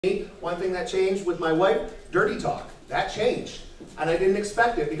One thing that changed with my wife, dirty talk. That changed. And I didn't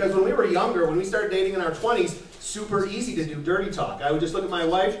expect it, because when we were younger, when we started dating in our 20s, super easy to do dirty talk. I would just look at my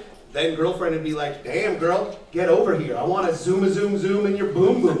wife, then girlfriend would be like, damn girl, get over here. I want to zoom in your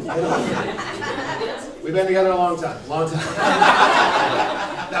boom boom. We've been together a long time,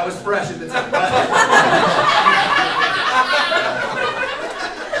 That was fresh at the time.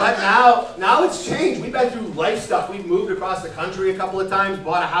 But now it's changed. We've been through life stuff. We've moved across the country a couple of times,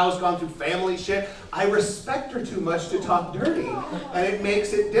 bought a house, gone through family shit. I respect her too much to talk dirty, and it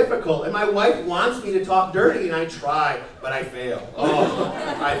makes it difficult. And my wife wants me to talk dirty, and I try, but I fail. Oh,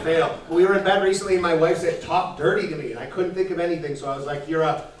 I fail. We were in bed recently, and my wife said, talk dirty to me, and I couldn't think of anything, so I was like, you're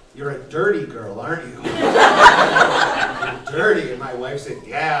a dirty girl, aren't you? You're dirty. And my wife said,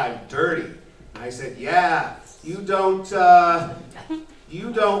 yeah, I'm dirty. And I said, yeah, you don't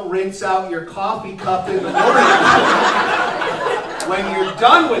rinse out your coffee cup in the morning when you're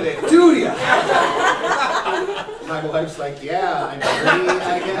done with it, do you? My wife's like, yeah, I'm dirty,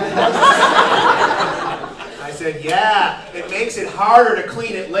 I guess. I said, yeah, it makes it harder to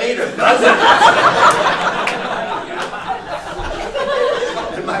clean it later, doesn't it?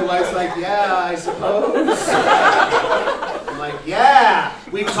 And my wife's like, yeah, I suppose. I'm like, yeah,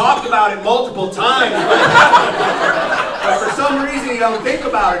 we've talked about it multiple times, but for some reason you don't think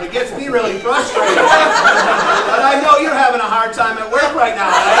about it. It gets me really frustrated. But I know you're having a hard time at work right now.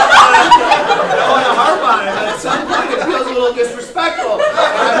 I don't want to harp on it, but at some point it feels a little disrespectful. And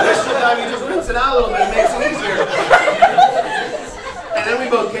I wish sometimes you just rinse it out a little bit. It makes